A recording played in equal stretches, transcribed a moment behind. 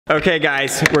Okay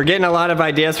guys, we're getting a lot of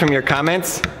ideas from your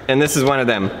comments, and this is one of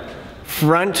them.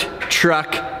 Front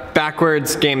truck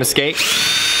backwards game of skate.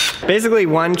 Basically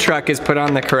one truck is put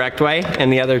on the correct way and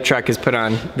the other truck is put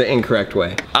on the incorrect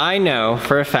way. I know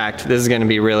for a fact this is gonna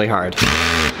be really hard.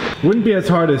 Wouldn't be as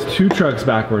hard as 2 trucks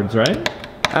backwards, right?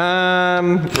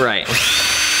 Right.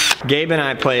 Gabe and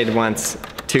I played once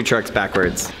 2 trucks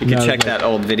backwards. You can check that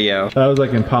old video. That was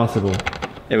like impossible.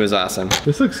 It was awesome.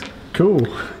 This looks cool.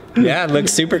 Yeah, it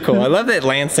looks super cool. I love that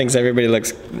Lance thinks everything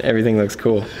looks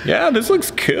cool. Yeah, this looks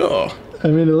cool. I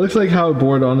mean, it looks like how a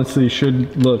board honestly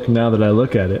should look now that I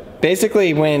look at it.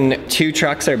 Basically, when 2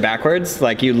 trucks are backwards,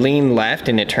 like you lean left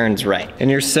and it turns right.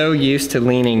 And you're so used to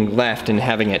leaning left and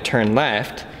having it turn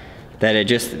left that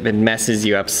it messes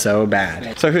you up so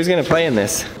bad. So who's gonna play in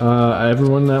this?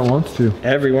 Everyone that wants to.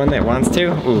 Everyone that wants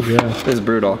to? Oof, yeah. This is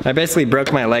brutal. I basically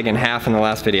broke my leg in half in the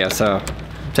last video, so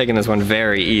I'm taking this one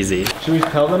very easy. Should we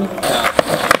tell them?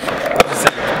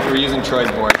 We're using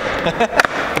Troy's board.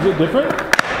 Is it different?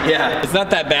 Yeah, it's not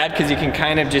that bad because you can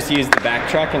kind of just use the back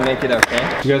truck and make it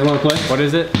okay. You guys want to play? What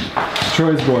is it?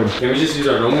 Troy's board. Can we just use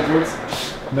our normal boards?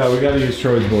 No, we gotta use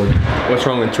Troy's board. What's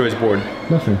wrong with Troy's board?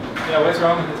 Nothing. Yeah, what's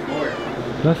wrong with his board?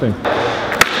 Nothing.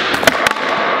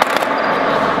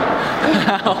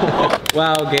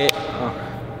 Wow, Gabe.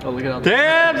 Oh, look at all that.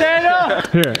 Damn, Dana!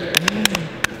 Here.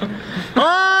 Oh!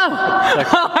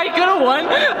 I could have won.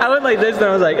 I went like this and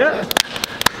I was like,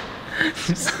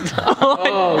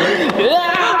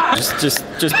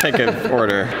 just pick an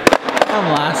order.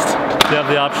 I'm last. You have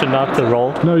the option not to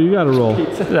roll. No, you gotta roll.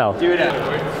 No. Do it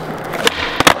afterwards.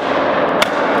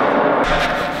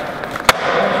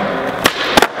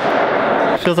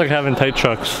 Feels like having tight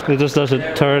trucks. It just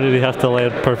doesn't turn and you have to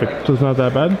land perfect. So it's not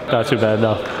that bad? Not too bad,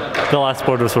 no. The last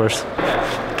board was worse.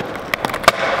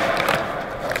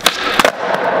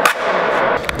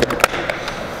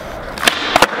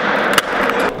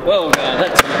 Whoa, God,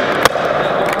 that's...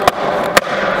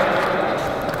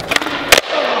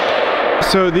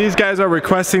 So these guys are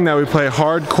requesting that we play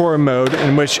hardcore mode,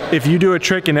 in which if you do a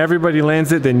trick and everybody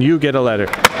lands it, then you get a letter.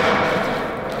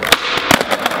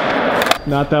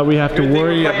 Not that we have to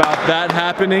worry about that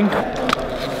happening.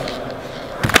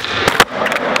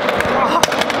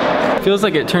 Feels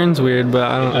like it turns weird, but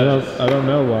I don't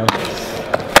know why.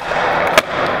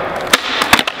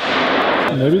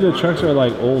 Maybe the trucks are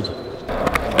like old.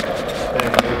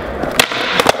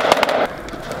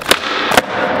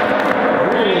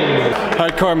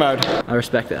 Hardcore mode. I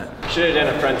respect that. Should have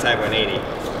done a frontside 180.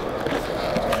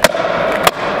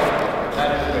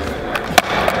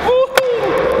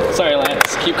 Sorry,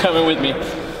 Lance. Keep coming with me.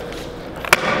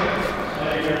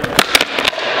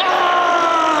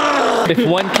 If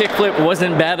one kickflip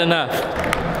wasn't bad enough.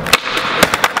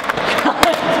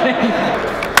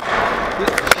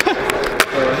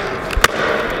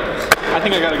 I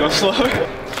think I gotta go slower.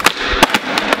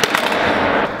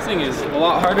 This thing is a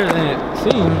lot harder than it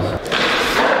seems.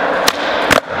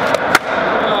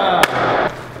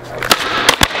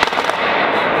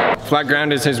 Flat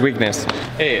ground is his weakness.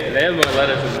 Hey, they have more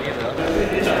letters than me though.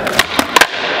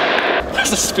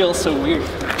 This feels so weird.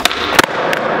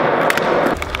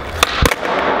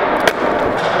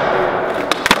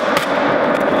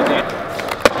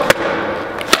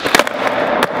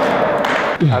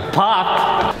 I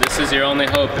popped. This is your only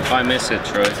hope if I miss it,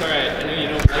 Troy. It's alright, I know you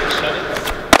don't like shut it.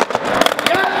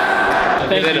 Yeah!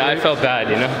 Thank you. I felt bad,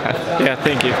 you know? Yeah,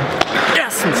 thank you.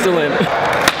 Yes, I'm still in.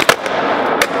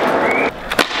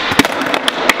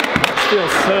 This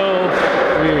feels so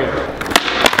weird.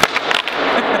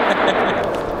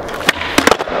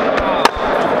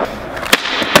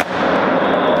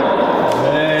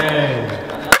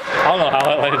 I don't know how I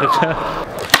landed that.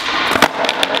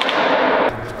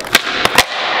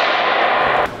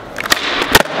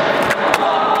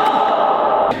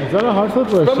 Is that a hard flip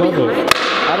or a shovel?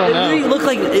 I don't know. It looked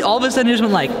like all of a sudden it just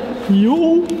went like,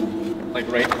 Yo! Like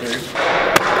right there.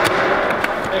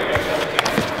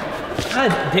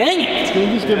 God dang it! Can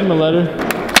you just give him a letter?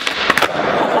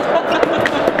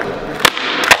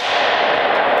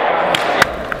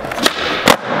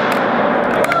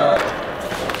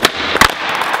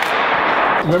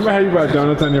 Remember how you brought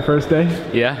donuts on your first day?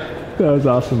 Yeah. That was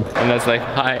awesome. And that's like,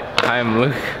 hi, I'm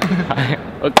Luke. Hi.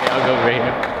 Okay, I'll go over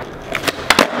here.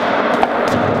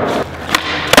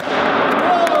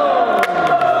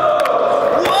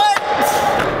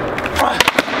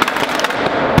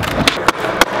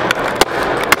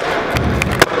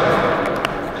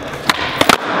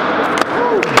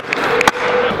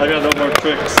 I got no more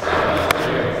tricks.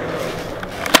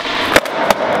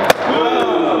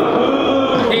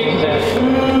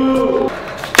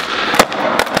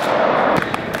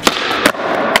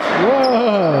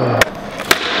 Whoa!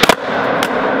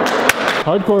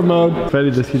 Hardcore mode.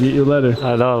 Fetty, this could eat your letter.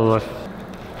 I know. Look.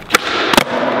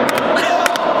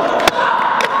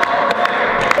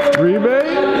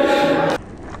 Rebate.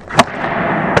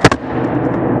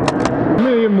 I'm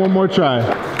gonna give him one more try.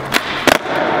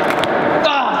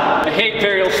 I hate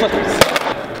burial flips.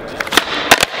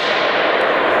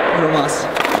 Almost.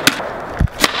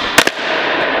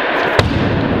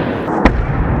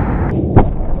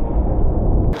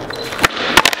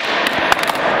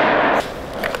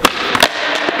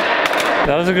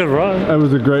 That was a good run. That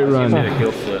was a great run.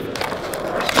 Heel flip.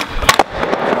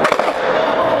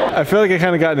 I feel like I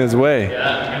kind of got in his way.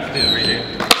 Yeah, you have to do the redo.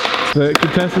 The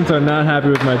contestants are not happy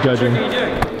with my judging.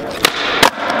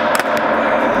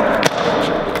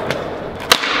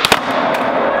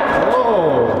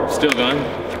 Whoa! Still going?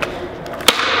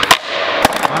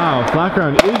 Wow, flat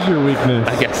ground is your weakness.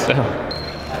 I guess so.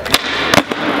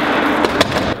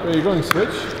 Are you going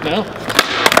switch? No.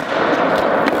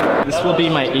 This will be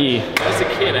my E. As a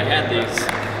kid, I had these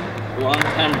a long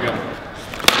time ago.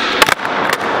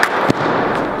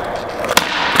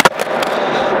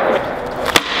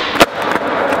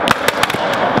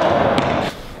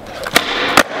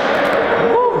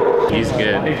 He's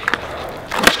good.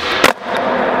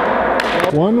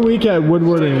 1 week at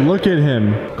woodwarding, look at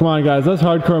him. Come on guys, let's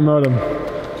hardcore mode him.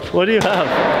 What do you have?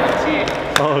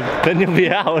 Oh, then you'll be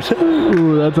out.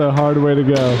 Ooh, that's a hard way to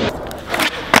go.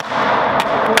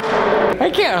 I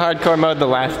can't hardcore mode the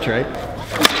last trick.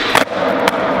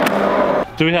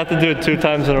 Do we have to do it 2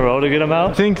 times in a row to get him I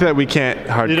out? think that we can't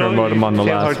hardcore mode him on the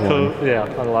last one. Yeah,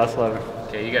 on the last lever.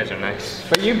 Okay, you guys are nice.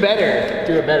 But you better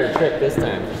do a better trick this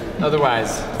time.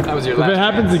 Otherwise, that was your If last it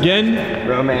happens again,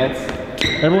 romance.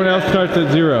 everyone else starts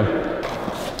at 0.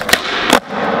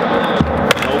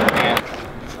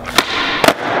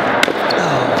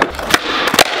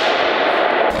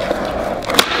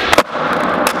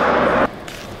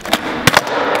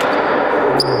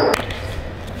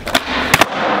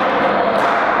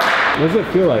 What does it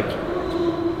feel like?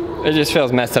 It just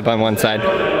feels messed up on one side.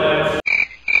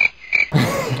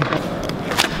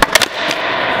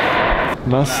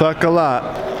 Must suck a lot.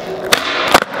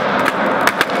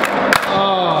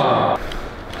 Oh.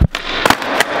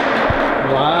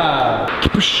 Wow.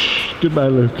 Goodbye,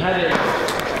 Luke.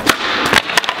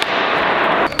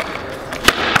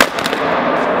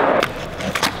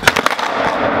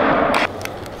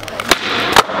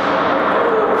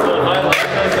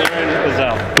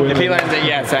 If he lands it,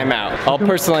 yes, I'm out. I'll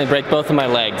personally break both of my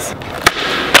legs.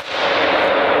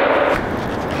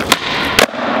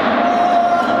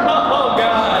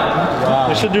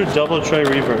 We should do double tray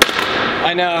revert.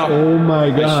 I know. Oh my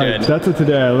should. god. That's what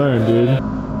today I learned, dude.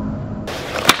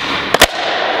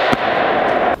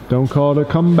 Don't call it a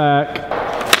comeback.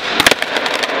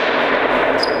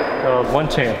 1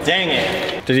 chance. Dang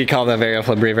it. Did he call the varial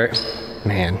flip revert?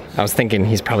 Man, I was thinking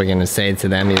he's probably gonna say to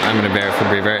them, I'm gonna varial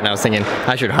flip revert, and I was thinking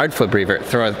I should hard flip revert,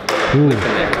 throw a loop in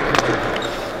there.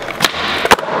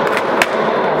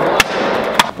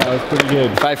 That was pretty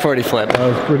good. 540 flip. That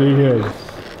was pretty good.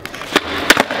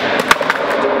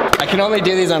 I can only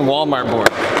do these on Walmart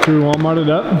board. Should we Walmart it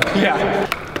up? Yeah.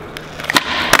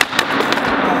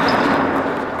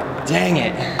 Dang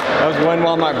it. That was one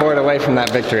Walmart board away from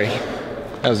that victory.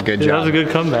 That was a good Yeah, job. that was a good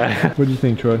comeback. What do you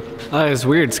think, Troy? It's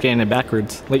weird scanning it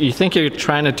backwards. Like you think you're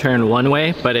trying to turn one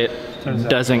way, but it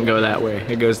doesn't go that way.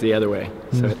 It goes the other way.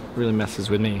 So it really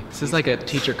messes with me. This is like a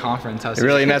teacher conference. It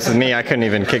really messed with me. I couldn't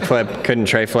even kick flip, couldn't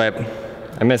tray flip.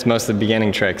 I missed most of the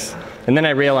beginning tricks. And then I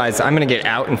realized I'm gonna get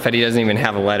out and Fetty doesn't even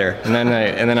have a letter. And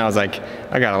then I was like,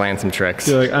 I gotta land some tricks.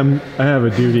 You're like, I have a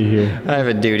duty here. I have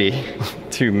a duty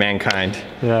to mankind.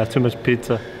 Yeah, too much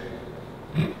pizza.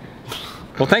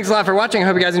 Well, thanks a lot for watching. I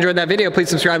hope you guys enjoyed that video. Please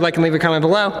subscribe, like, and leave a comment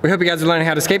below. We hope you guys are learning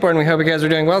how to skateboard, and we hope you guys are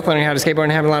doing well with learning how to skateboard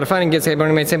and having a lot of fun and get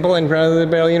skateboarding made simple. And for the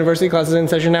Braille University classes in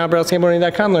session now,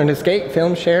 BrailleSkateboarding.com. Learn to skate,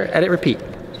 film, share, edit, repeat.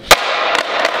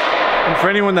 And for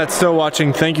anyone that's still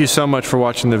watching, thank you so much for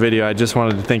watching the video. I just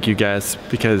wanted to thank you guys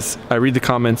because I read the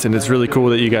comments and it's really cool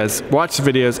that you guys watch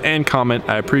the videos and comment.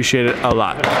 I appreciate it a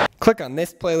lot. Click on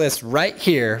this playlist right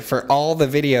here for all the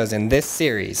videos in this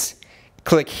series.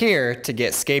 Click here to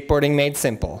get skateboarding made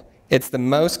simple. It's the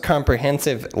most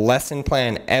comprehensive lesson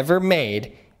plan ever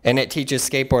made, and it teaches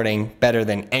skateboarding better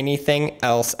than anything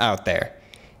else out there.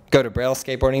 Go to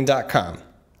BrailleSkateboarding.com.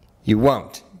 You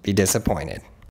won't be disappointed.